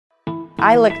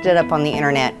I looked it up on the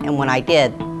internet, and when I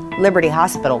did, Liberty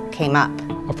Hospital came up.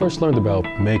 I first learned about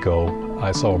MAKO.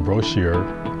 I saw a brochure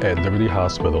at Liberty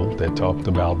Hospital that talked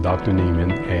about Dr.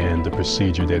 Neiman and the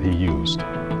procedure that he used.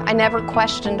 I never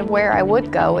questioned where I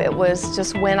would go. It was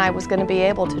just when I was going to be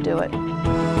able to do it.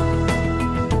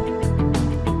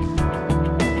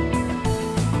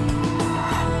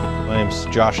 My name's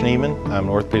Josh Neiman. I'm an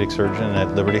orthopedic surgeon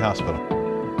at Liberty Hospital.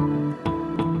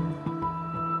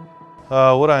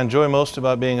 What I enjoy most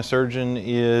about being a surgeon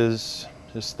is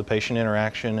just the patient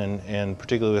interaction and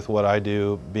particularly with what I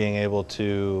do, being able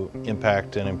to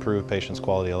impact and improve patients'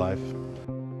 quality of life.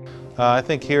 I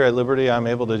think here at Liberty I'm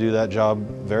able to do that job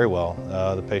very well.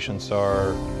 The patients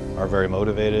are very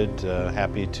motivated,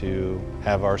 happy to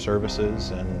have our services,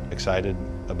 and excited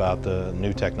about the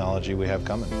new technology we have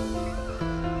coming.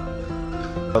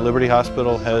 Liberty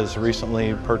Hospital has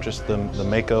recently purchased the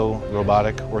MAKO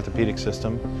robotic orthopedic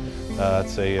system.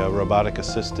 It's a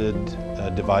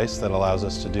robotic-assisted device that allows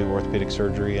us to do orthopedic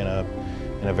surgery in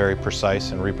a very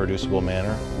precise and reproducible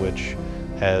manner, which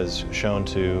has shown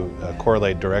to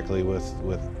correlate directly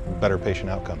with better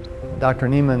patient outcomes. Dr.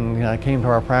 Neiman came to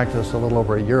our practice a little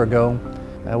over a year ago.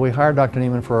 We hired Dr.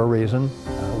 Neiman for a reason.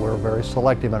 We're very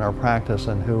selective in our practice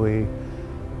and who we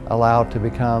allow to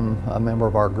become a member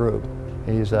of our group.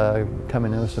 He's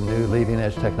coming in with some new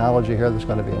leading-edge technology here that's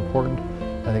going to be important.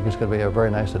 I think it's going to be a very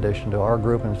nice addition to our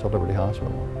group and to Liberty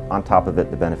Hospital. On top of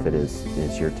it, the benefit is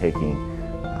you're taking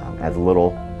as little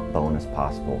bone as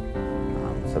possible.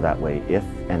 So that way, if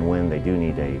and when they do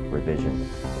need a revision,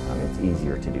 it's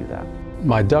easier to do that.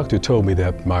 My doctor told me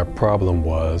that my problem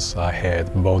was I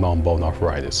had bone-on-bone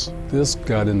arthritis. This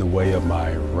got in the way of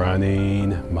my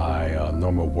running, my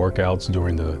normal workouts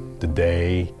during the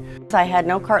day. I had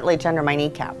no cartilage under my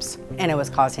kneecaps, and it was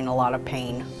causing a lot of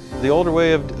pain. The older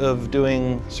way of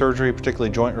doing surgery,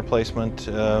 particularly joint replacement,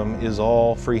 is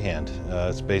all freehand.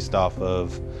 It's based off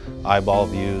of eyeball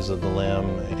views of the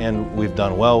limb, and we've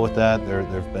done well with that. There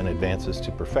have been advances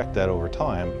to perfect that over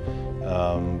time,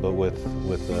 but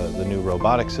with the new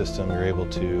robotic system, you're able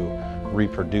to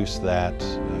reproduce that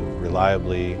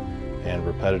reliably and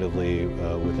repetitively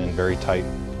within very tight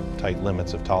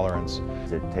limits of tolerance.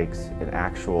 It takes an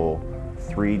actual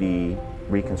 3D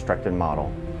reconstructed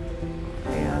model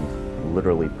and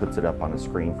literally puts it up on a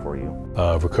screen for you.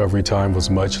 Recovery time was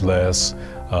much less,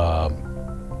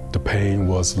 the pain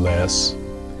was less,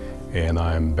 and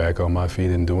I'm back on my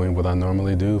feet and doing what I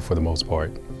normally do for the most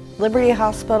part. Liberty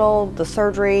Hospital, the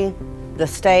surgery, the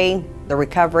stay, the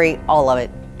recovery, all of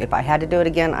it. If I had to do it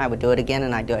again, I would do it again,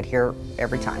 and I'd do it here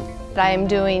every time. I'm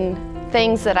doing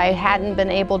things that I hadn't been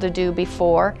able to do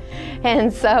before,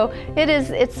 and so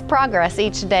it's progress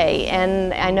each day,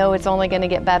 and I know it's only going to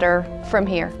get better from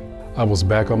here. I was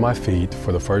back on my feet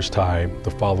for the first time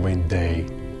the following day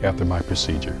after my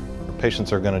procedure.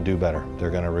 Patients are going to do better.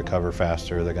 They're going to recover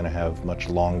faster. They're going to have much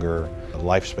longer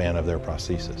lifespan of their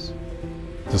prosthesis.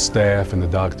 The staff and the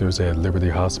doctors at Liberty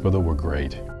Hospital were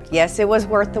great. Yes, it was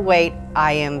worth the wait.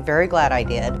 I am very glad I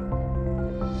did.